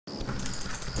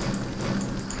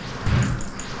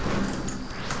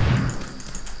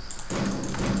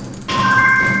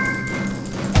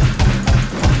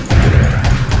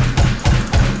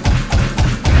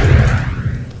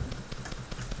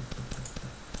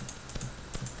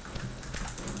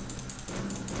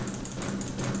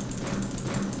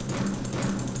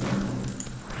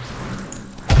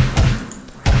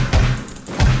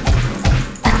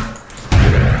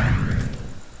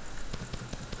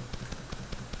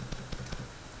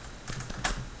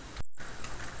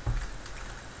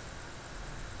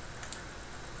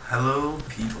Hello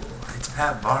people, it's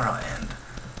Pat Barra, and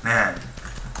man,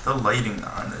 the lighting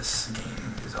on this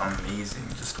game is amazing.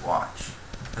 Just watch.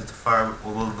 As the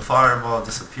fireball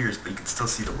disappears, but you can still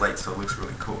see the light, so it looks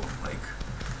really cool. Like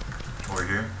over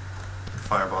here, the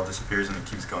fireball disappears and it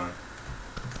keeps going.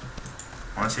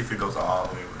 I want to see if it goes all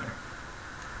the way over there.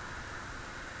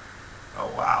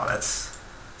 Oh wow, that's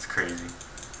crazy.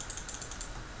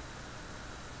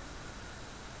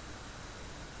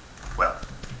 Well,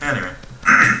 anyway.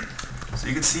 So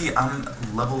you can see I'm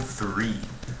level 3,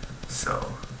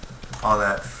 so all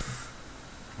that,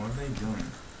 what are they doing?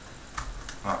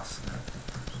 Oh, snap.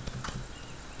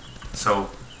 So,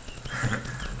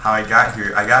 how I got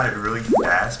here, I got it really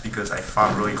fast because I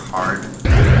fought really hard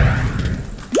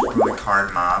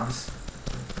mobs,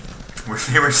 where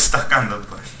they were stuck on the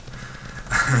bush.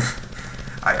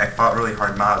 I fought really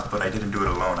hard mobs, but I didn't do it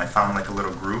alone. I found like a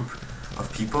little group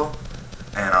of people,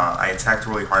 and I attacked a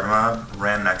really hard mob,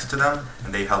 ran next to them,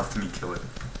 and they helped me kill it.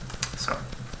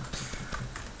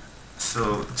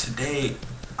 So today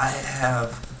I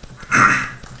have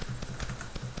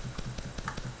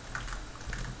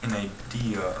an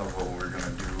idea of what we're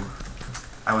gonna do.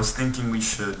 I was thinking we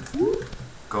should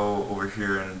go over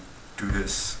here and do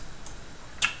this,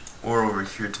 or over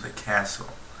here to the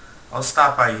castle. I'll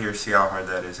stop by here, see how hard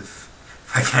that is. If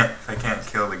I can't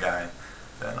kill the guy,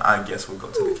 then I guess we'll go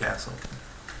to the castle.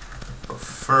 But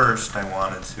first, I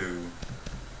wanted to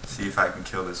see if I can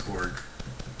kill this orc.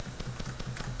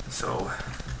 So,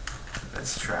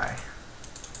 let's try.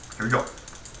 Here we go.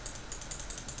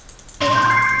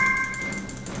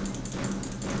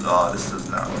 Oh, this does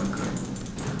not look good.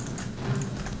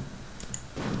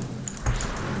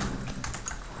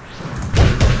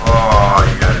 Oh,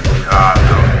 you gotta be...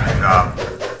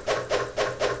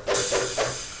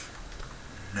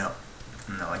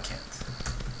 No, I can't.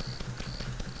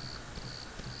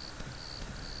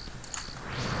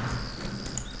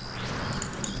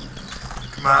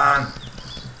 Come on!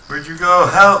 Where'd you go?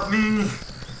 Help me!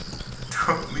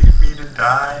 Don't leave me to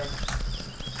die.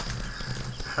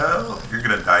 Help! You're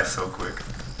gonna die so quick.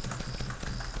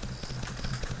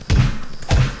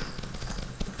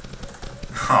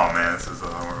 Oh man, this is a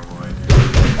horrible idea.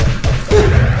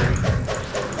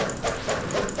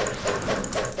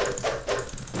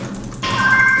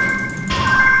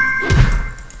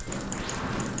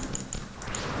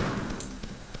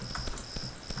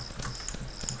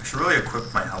 I should really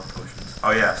equip my health potions.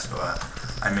 Oh yeah, so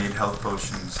I made health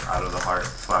potions out of the heart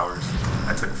flowers.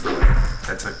 That took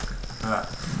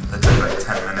like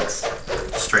 10 minutes.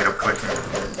 Straight up clicking.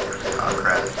 Oh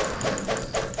crap.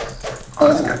 Oh,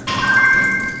 this guy.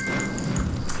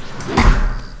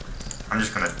 I'm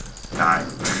just gonna die.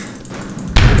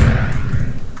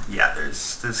 Yeah,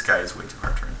 this guy is way too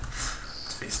hard to read.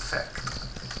 Let's face the fact.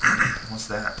 What's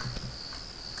that?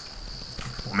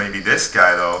 Well, maybe this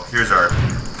guy though. Here's our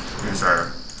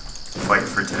fight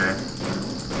for today.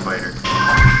 Fighter.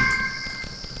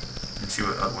 Let's see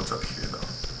what's up here though.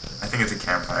 I think it's a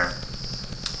campfire.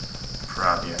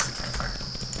 Probably, yeah, it's a campfire.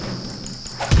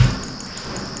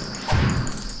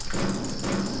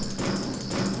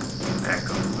 Back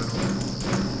up a little.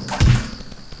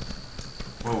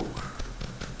 Whoa.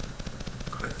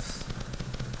 Cliffs.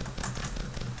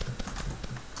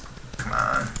 Come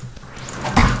on.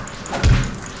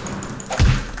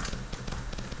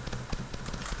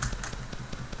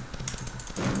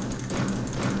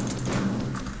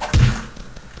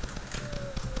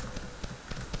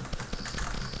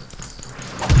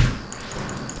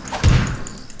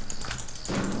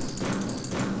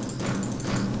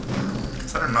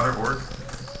 Is that another orc?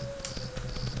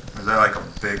 Or is that like a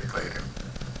big fighter?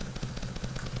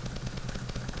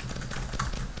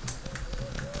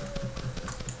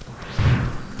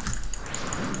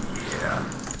 Yeah.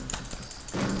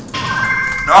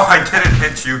 No, I didn't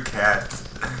hit you, cat.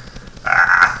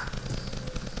 Ah.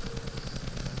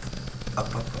 Up,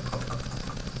 up, up, up, up, up, up.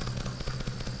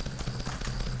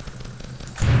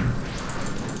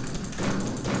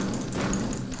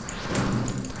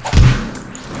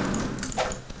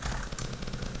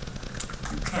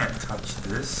 Can't touch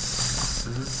this.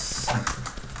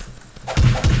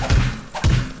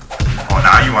 Oh,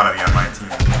 now you want to be on my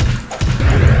team.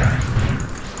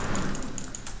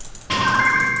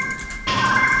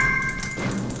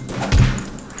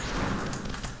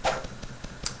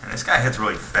 And this guy hits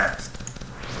really fast.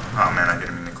 Oh man, I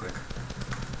didn't mean to click.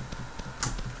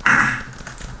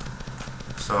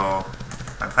 So,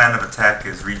 my plan of attack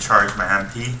is recharge my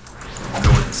MP and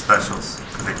go with the specials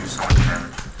because they do so much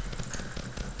damage.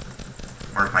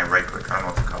 Or my right click, I don't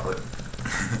know what to call it.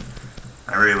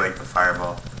 I really like the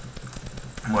fireball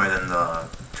more than the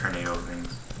tornado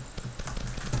things.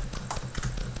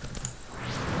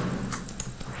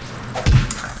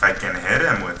 If I can hit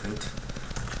him with it.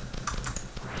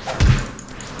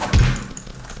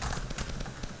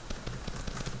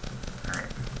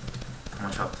 Alright. How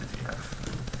much health did you have?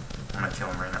 I'm gonna kill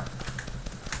him right now.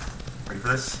 Ready for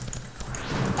this?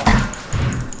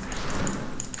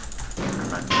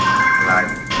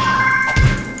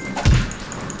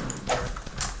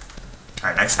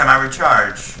 Alright, next time I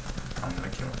recharge, I'm gonna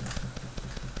kill him.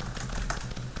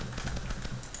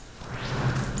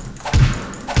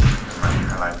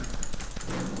 I lied.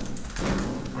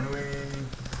 Run away.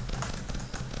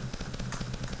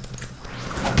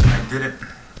 I did it.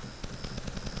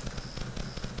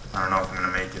 I don't know if I'm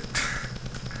gonna make it.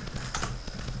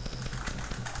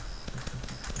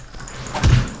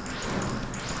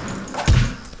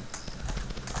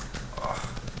 Oh,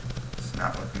 it's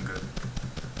not looking good.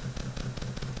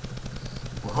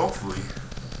 Well, hopefully.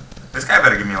 This guy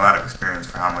better give me a lot of experience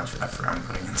for how much effort I'm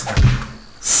putting into it.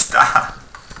 Stop!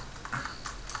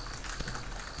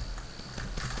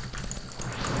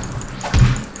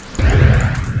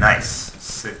 Nice.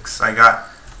 6. I got...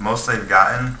 most I've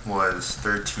gotten was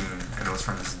 13, and it was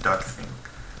from this duck thing.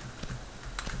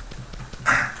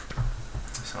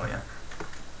 So, yeah.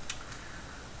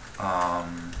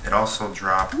 It also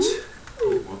dropped...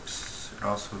 whoops. It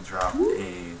also dropped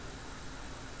an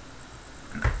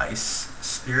ice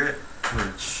spirit,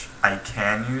 which I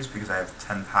can use because I have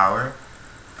 10 power.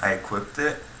 I equipped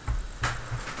it.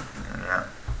 And yeah.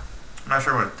 I'm not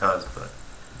sure what it does, but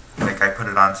like I put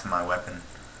it onto my weapon.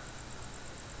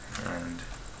 And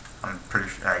I'm pretty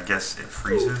sure, I guess it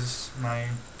freezes my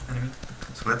enemy.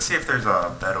 So let's see if there's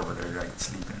a bed over there that I can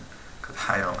sleep in, because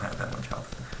I don't have that much health.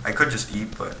 I could just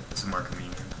eat, but it's more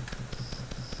convenient.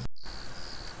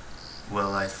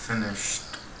 Well, I finished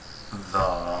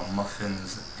the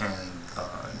muffins and the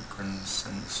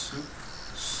Grinson soup,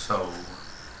 so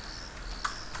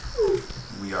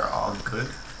we are all good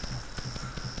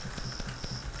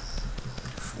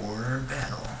for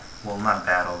battle. Well, not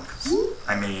battle, because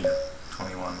I made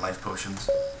 21 life potions.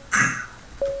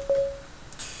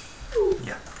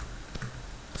 Yeah.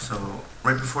 So,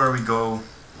 right before we go,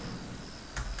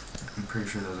 I'm pretty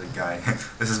sure there's a guy.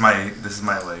 This is my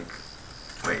like,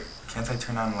 wait, can't I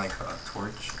turn on like a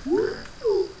torch? Or,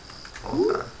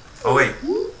 hold on. Oh wait,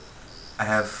 I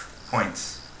have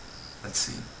points. Let's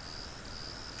see.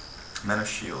 Meta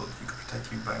shield. You can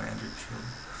protect you by magic shield.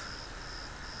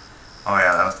 Oh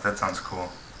yeah, that sounds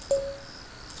cool.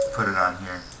 Let's put it on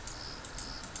here.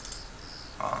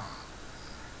 Oh.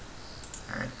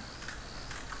 Alright.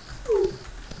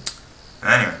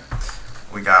 Anyway,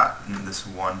 we got this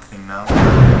one thing now.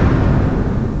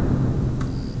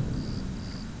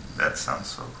 That sounds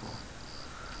so cool.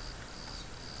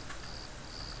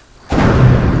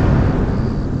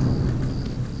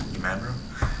 You mad, bro?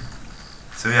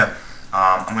 So yeah,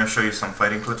 I'm going to show you some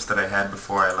fighting clips that I had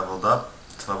before I leveled up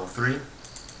to level 3.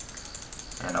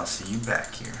 And I'll see you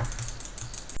back here.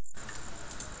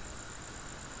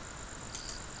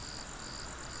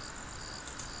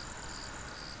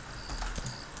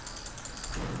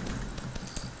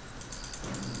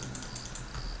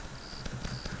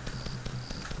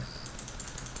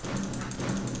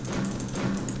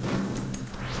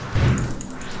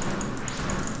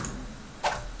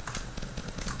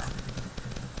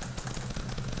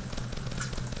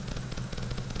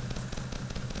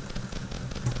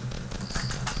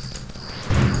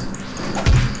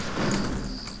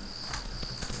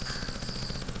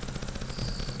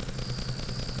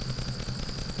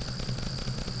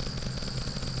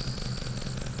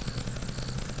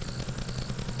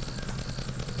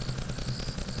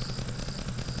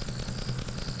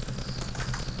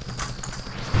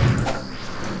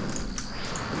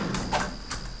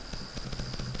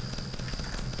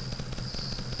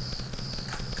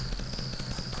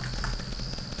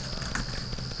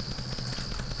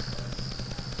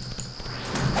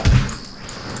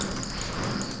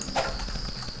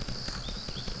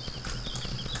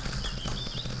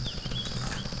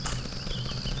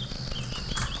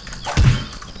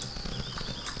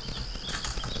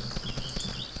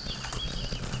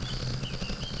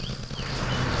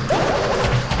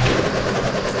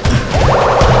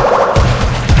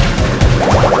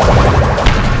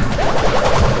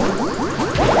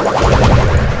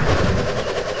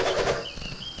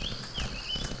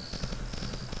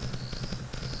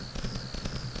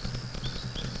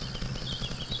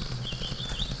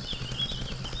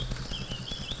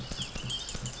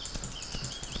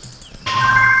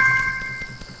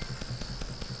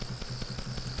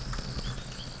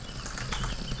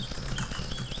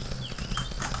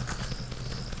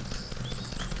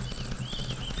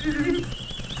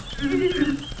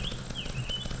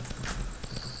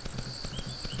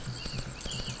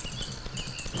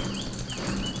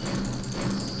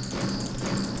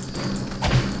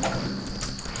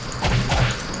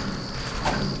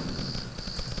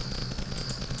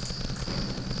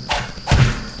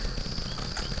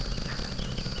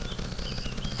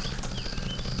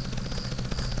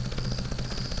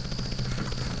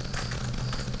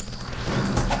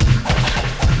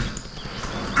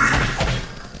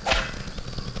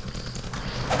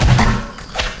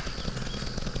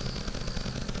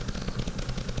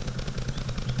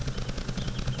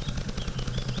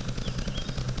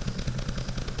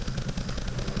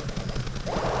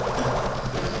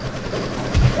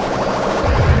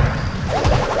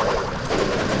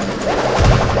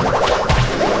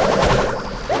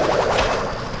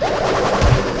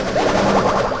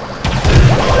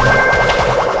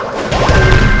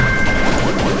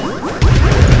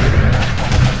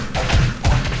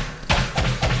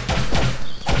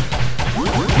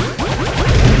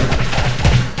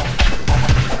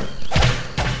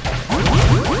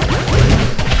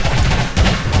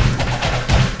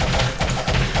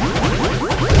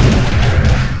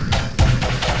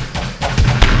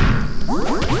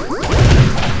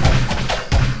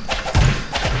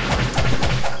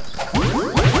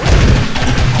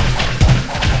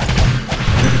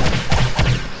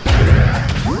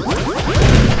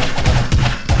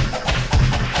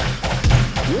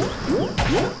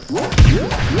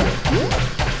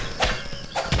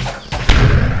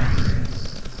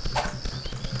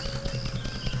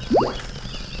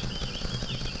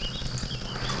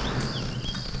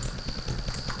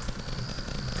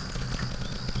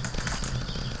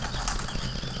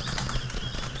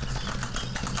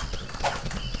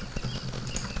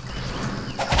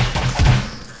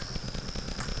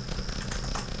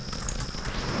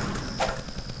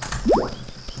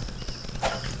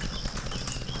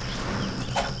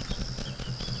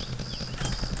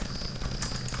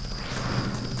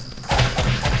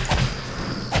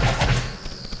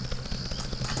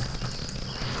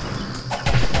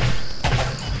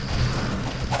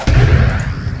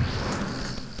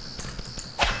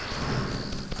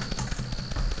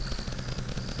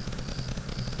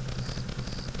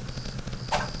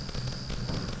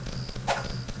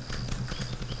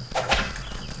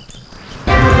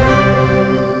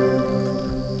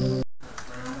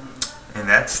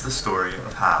 That's the story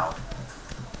of how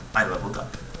I leveled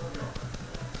up.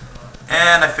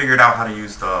 And I figured out how to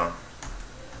use the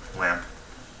lamp.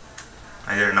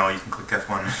 I didn't know you can click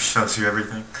F1 and it shows you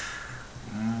everything.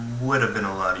 Would have been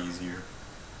a lot easier.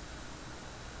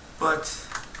 But,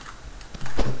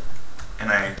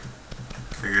 and I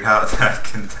figured out that I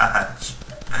can dodge.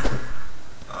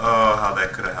 Oh, how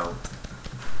that could have helped.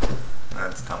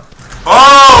 That's dumb.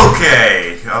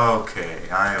 Okay! Okay.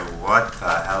 What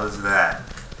the hell is that?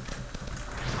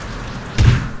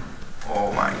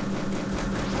 Oh my.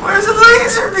 Where's the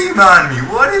laser beam on me?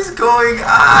 What is going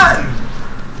on?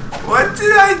 What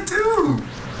did I do?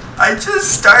 I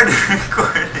just started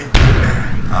recording.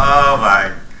 Oh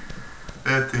my.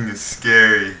 That thing is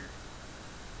scary.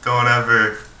 Don't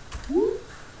ever.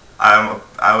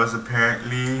 I was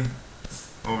apparently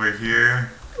over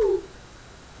here.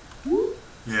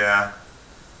 Yeah.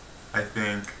 I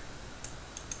think.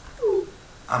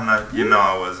 I'm not, you know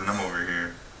I wasn't. I'm over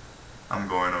here. I'm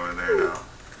going over there now.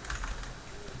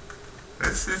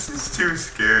 This is too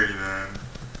scary, man.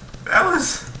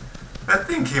 That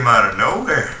thing came out of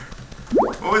nowhere.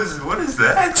 What is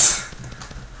that?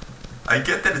 I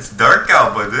get that it's dark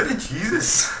out, but then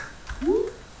Jesus.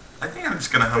 I think I'm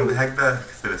just gonna head back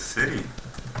to the city.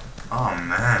 Oh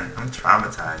man, I'm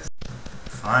traumatized.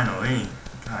 Finally.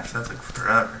 Gosh, that took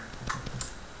forever.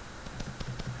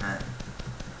 Man.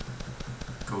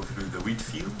 Go through the wheat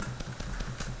field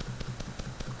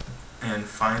and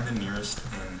find the nearest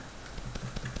inn.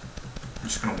 I'm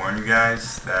just gonna warn you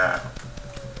guys that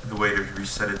the way to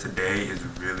reset it today is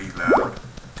really loud.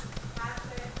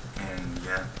 And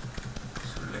yeah,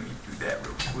 so let me do that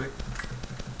real quick.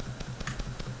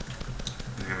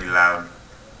 It's gonna be loud.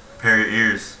 Prepare your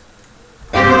ears.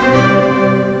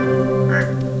 Alright.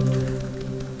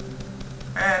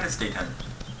 And it's daytime.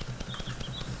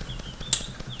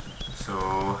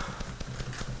 So,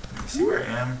 let me see where I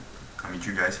am. I'll meet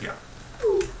you guys here.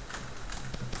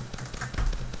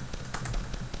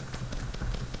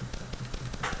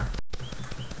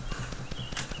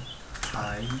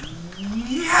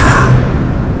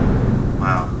 Yeah!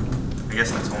 Wow. I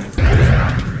guess that's only for this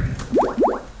round.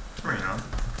 For, you know.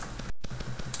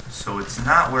 So it's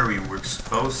not where we were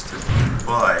supposed to be,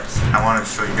 but I want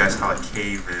to show you guys how a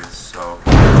cave is, so.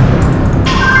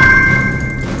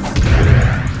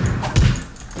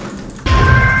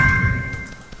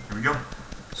 Here we go.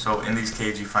 So in these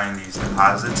caves you find these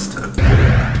deposits to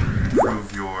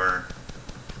improve your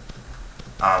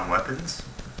weapons.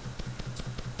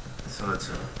 So let's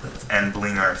and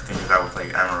bling our things out with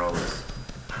like emeralds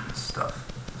and stuff.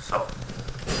 So,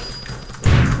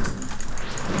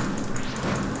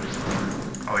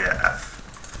 oh yeah, F.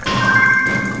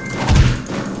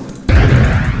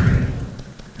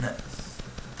 Nice.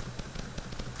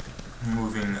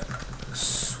 Moving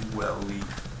swellly.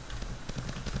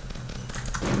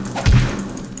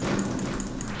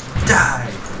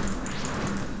 Die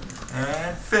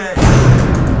and finish.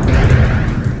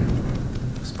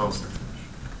 I'm supposed to.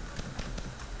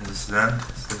 Is this the end?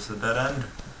 Is this a dead end?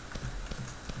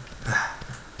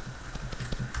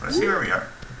 Let's see where we are.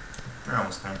 We're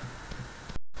almost there.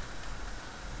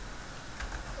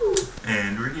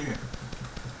 And we're here.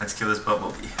 Let's kill this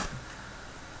bumblebee.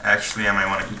 Actually, I might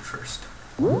want to eat first.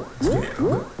 Let's do that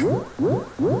real quick.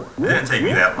 It didn't take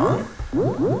me that long.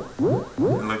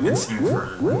 Look, it seemed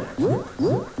further than it actually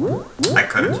was. I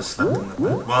could have just slept in the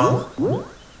bed. Well,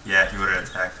 yeah, he would have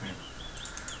attacked me.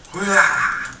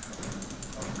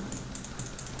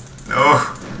 No!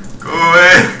 Go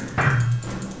away!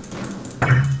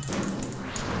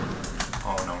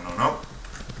 Oh, no, no, no.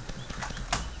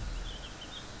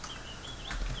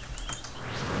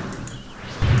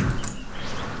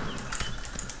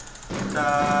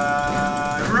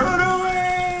 Run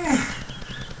away!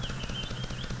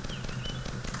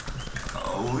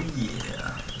 Oh,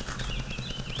 yeah.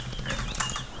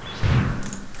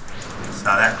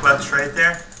 Saw that clutch right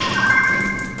there?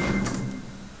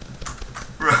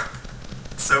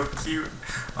 So cute.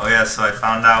 Oh yeah, so I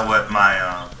found out what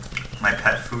my my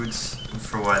pet foods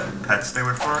for what pets they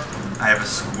were for. I have a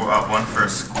one for a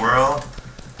squirrel,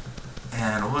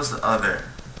 and what was the other?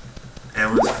 It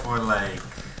was for like,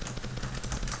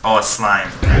 oh, a slime.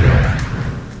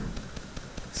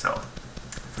 So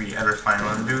if we ever find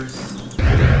one of those,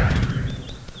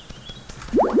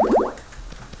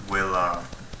 we'll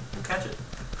catch it.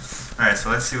 All right, so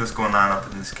let's see what's going on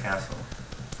up in this castle.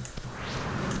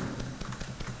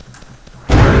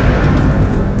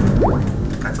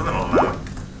 That's a little loud.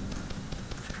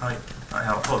 Probably.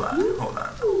 Oh, hold on.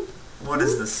 What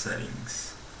is the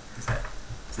settings? Is that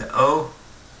O?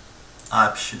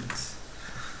 Options.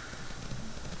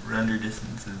 Render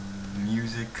distance of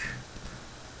music.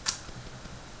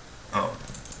 Oh.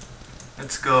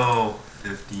 Let's go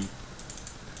 50.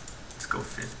 Let's go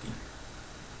 50.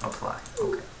 Apply.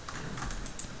 Okay.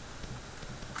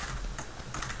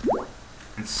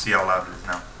 Let's see how loud it is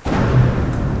now.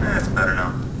 It's better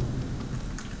now.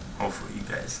 Hopefully you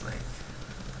guys like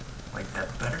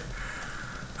that better.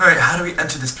 Alright, how do we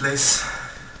enter this place?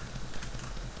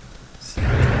 See the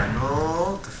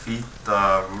triangle. Defeat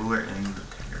the ruler in the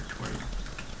territory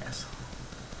castle.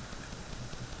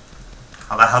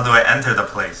 How the hell do I enter the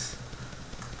place?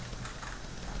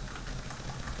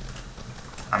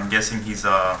 I'm guessing he's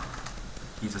a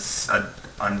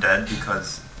undead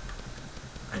because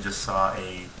I just saw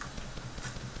a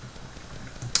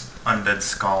undead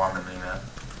skull on the minimap.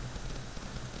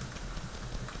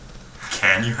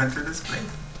 Can you enter this place? I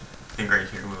think right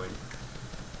here, wait.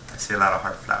 I see a lot of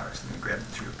heart flowers. Let me grab the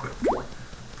tree real quick.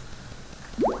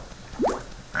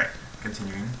 Alright,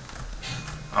 continuing.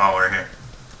 Oh, we're here.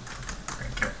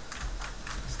 Alright, come.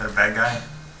 Is that a bad guy?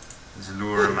 Let's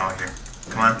lure him out here.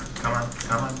 Come on.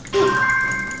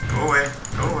 Go away.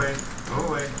 Go away.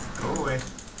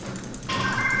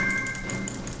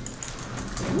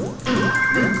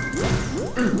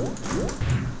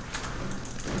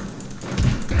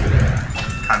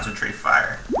 Concentrate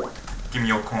fire. Give me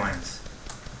your coins.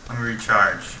 Let me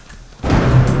recharge.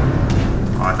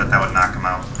 Oh, I thought that would knock him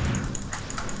out.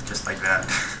 Just like that.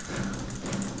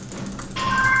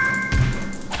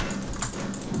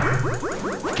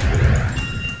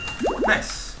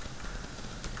 Nice.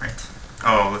 Right.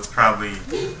 Oh, let's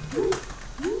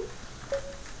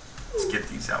get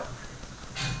these out.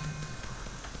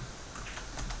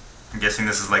 I'm guessing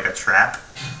this is like a trap.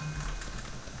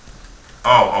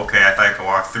 Oh, okay, I thought I could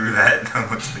walk through that. That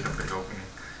looks like a big opening.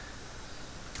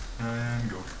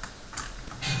 And go.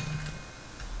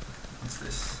 What's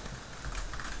this?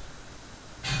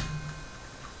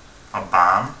 A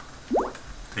bomb?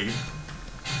 Take it.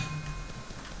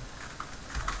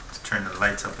 Let's turn the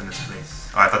lights up in this place.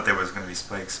 Oh, I thought there was going to be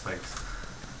spikes.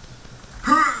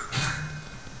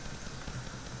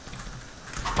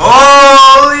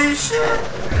 Holy shit!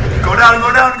 Go down!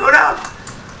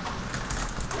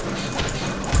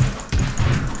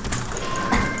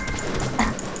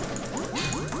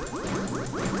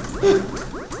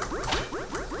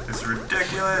 It's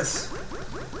ridiculous.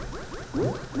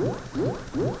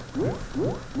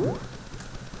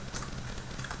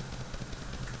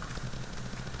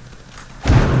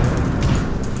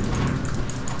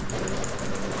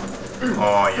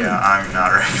 Oh yeah, I'm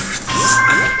not ready for this.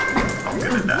 I'm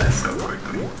gonna die so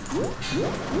quickly.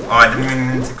 Oh, I didn't even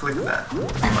mean to click that.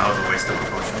 That was a waste of a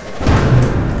potion.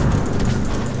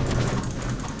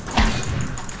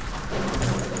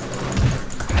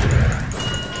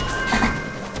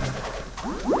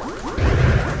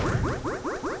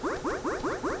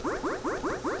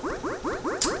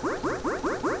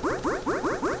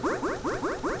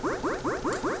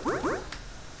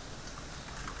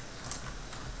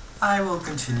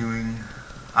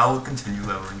 I will continue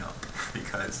leveling up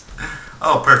because,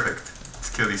 oh, perfect. Let's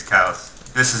kill these cows.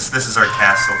 This is our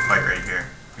castle fight right here.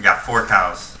 We got 4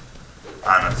 cows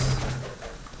on us.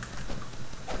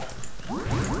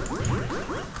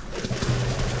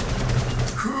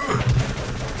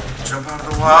 Jump out of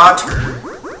the water.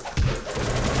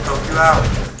 Help you out.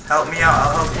 Help me out.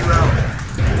 I'll help you out.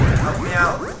 Help me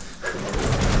out.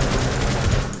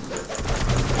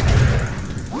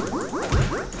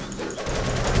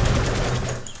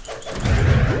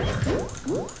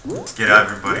 Let's get out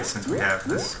everybody since we have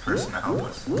this person to help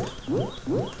us. Come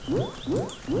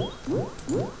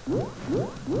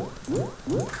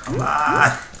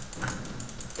on!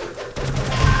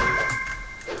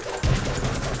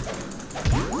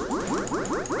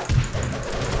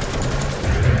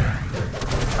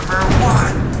 Number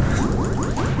 1!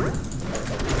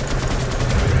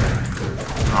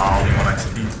 Oh, only 1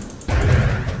 XP.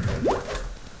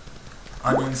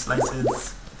 onion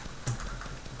slices.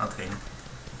 I'll take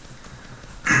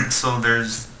it. So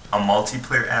there's a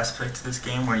multiplayer aspect to this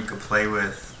game where you could play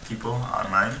with people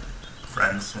online,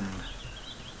 friends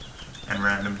and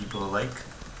random people alike.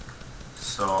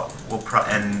 So the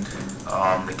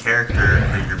character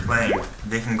that you're playing,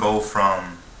 they can go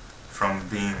from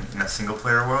being in a single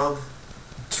player world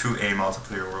to a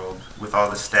multiplayer world with all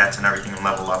the stats and everything and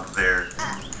level up there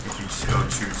if you so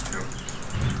choose to.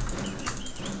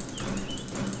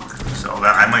 So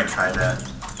I might try that.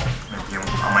 Maybe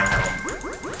I might have a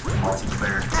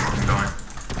multiplayer thing going.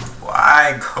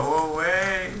 Why? Go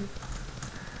away!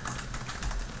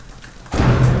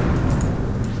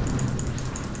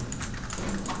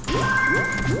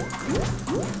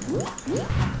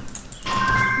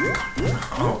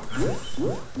 Oh,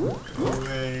 go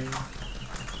away.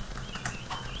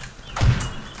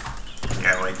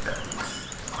 Yeah, I like that.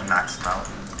 It knocks him out.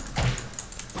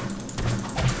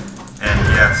 And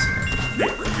yes,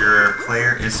 your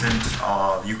player isn't.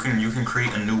 You can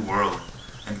create a new world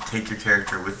and take your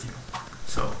character with you.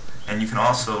 So, and you can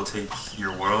also take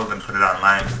your world and put it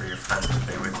online for your friends to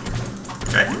play with you,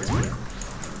 which I think is pretty cool.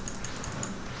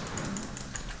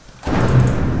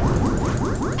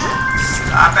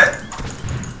 Stop it!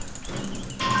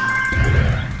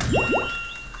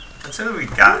 Let's see what we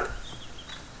got.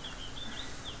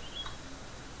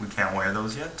 We can't wear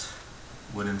those yet.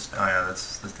 Wooden. Oh yeah,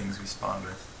 that's the things we spawned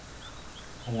with.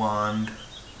 A wand.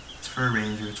 It's for a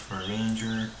ranger. It's for a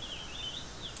ranger.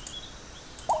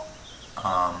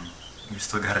 We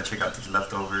still gotta check out these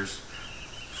leftovers.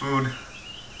 Food.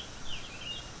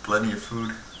 Plenty of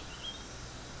food.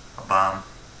 A bomb.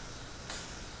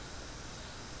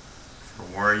 For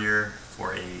warrior.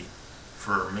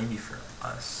 Maybe for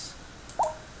us.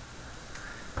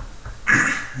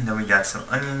 And then we got some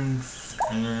onions,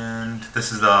 and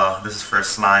this is for a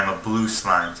slime, a blue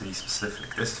slime to be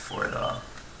specific. This is for the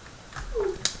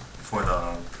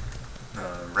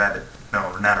rabbit.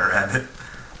 No, not a rabbit.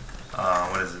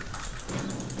 What is it?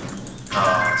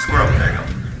 Squirrel. There you go.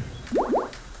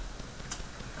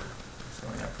 So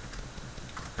yeah,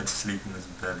 let's sleep in this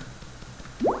bed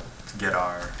to get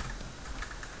our.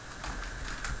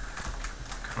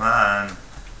 Come on.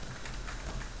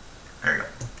 There you go.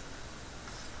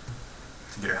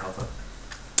 To get our health up.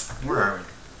 Where are we?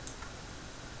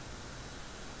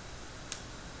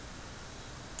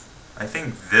 I think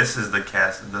this is the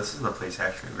castle. This is the place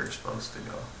actually we were supposed to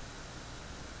go.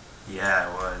 Yeah,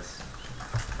 it was.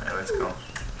 Alright, let's go.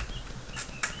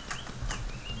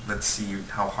 Let's see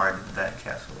how hard that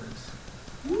castle is.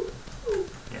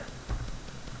 Yeah.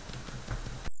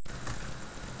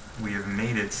 We have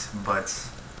made it, but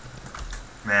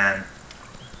man,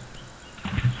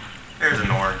 there's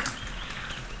an orc.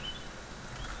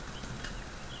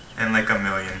 And like a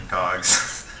million dogs.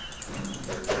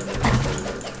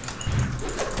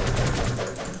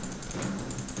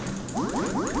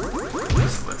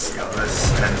 So let's see how this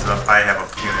ends up. I have a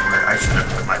feeling where I should have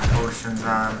put my potions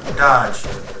on. Dodge!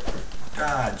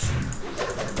 Dodge!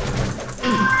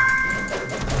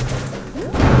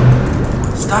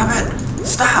 Stop it!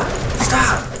 Stop!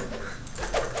 Stop!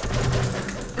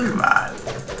 Come on.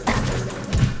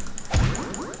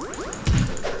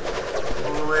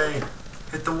 Go away.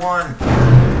 Hit the one.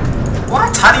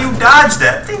 What? How do you dodge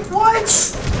that thing? What?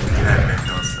 That made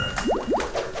no sense.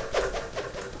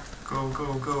 Go, go,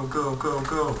 go, go, go,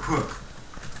 go.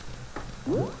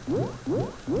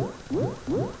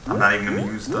 I'm not even gonna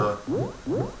use the...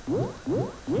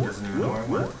 He doesn't even know where I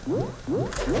went.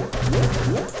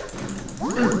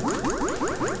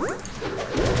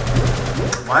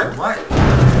 What? What?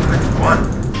 Which one?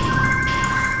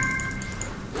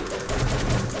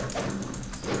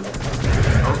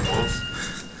 Those wolves.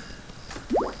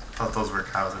 I thought those were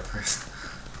cows at first.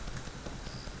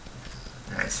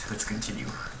 Alright, let's continue.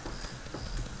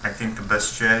 I think the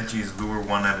best strategy is lure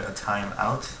one at a time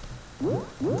out.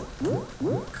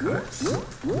 Cause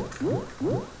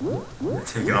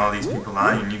taking all these people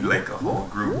on, you need like a whole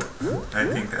group. I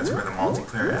think that's where the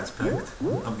multiplayer aspect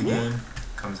of the game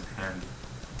comes in handy.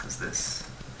 Cause this,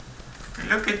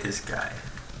 look at this guy.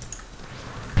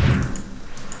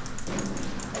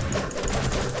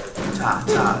 Ta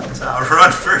ta ta!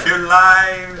 Run for your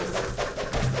lives!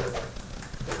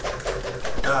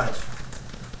 Dodge.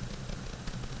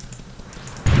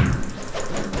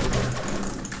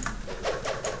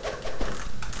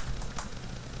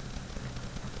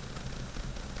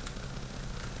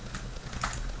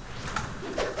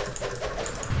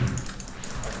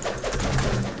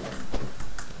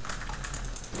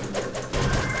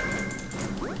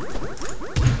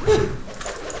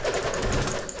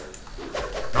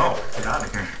 No, get out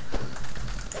of here.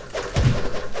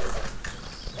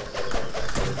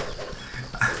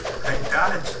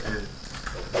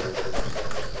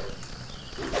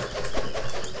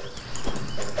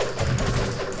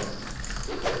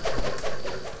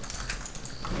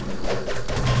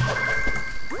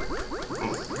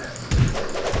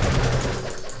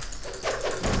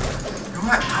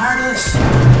 Yes!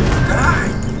 Die!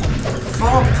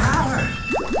 Full power!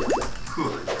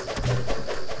 Whew.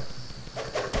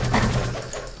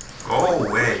 Go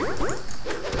away!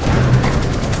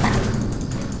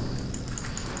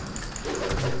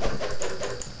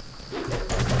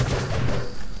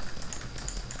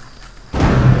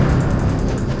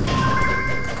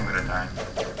 I'm gonna die.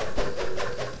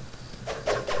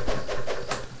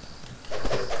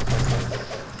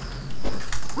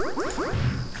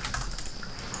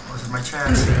 This is my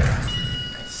chance.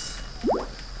 Nice.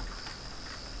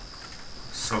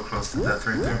 So close to death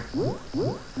right there.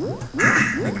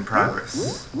 Making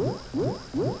progress.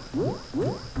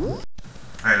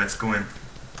 Alright, let's go in.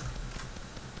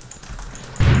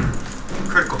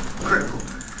 Critical, critical.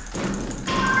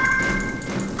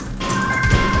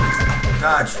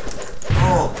 Dodge.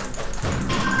 Pull.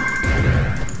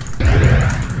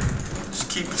 Just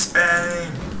keep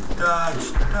spamming.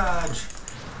 Dodge, dodge.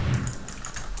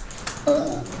 I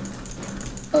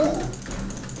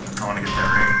want to get that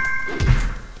ring.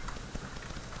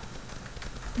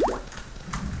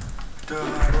 Duh,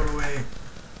 run away.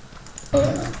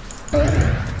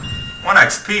 1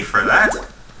 XP for that?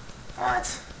 What?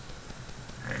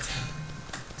 Alright,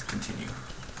 let's continue.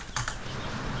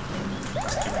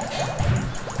 Let's keep it.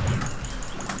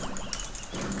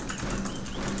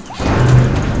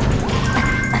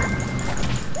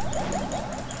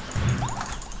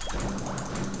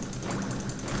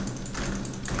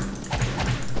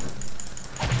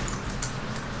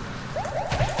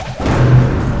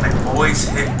 Always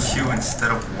hit Q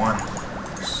instead of 1.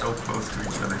 They're so close to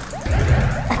each other.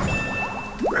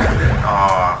 Grab it.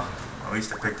 Aw, at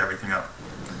least I picked everything up.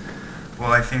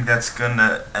 Well, I think that's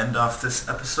gonna end off this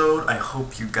episode. I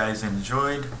hope you guys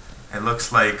enjoyed. It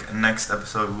looks like next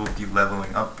episode we'll be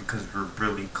leveling up because we're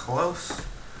really close.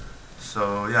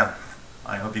 So yeah,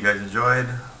 I hope you guys enjoyed.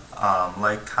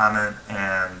 Like, comment,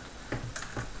 and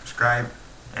subscribe.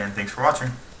 And thanks for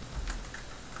watching.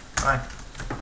 Bye.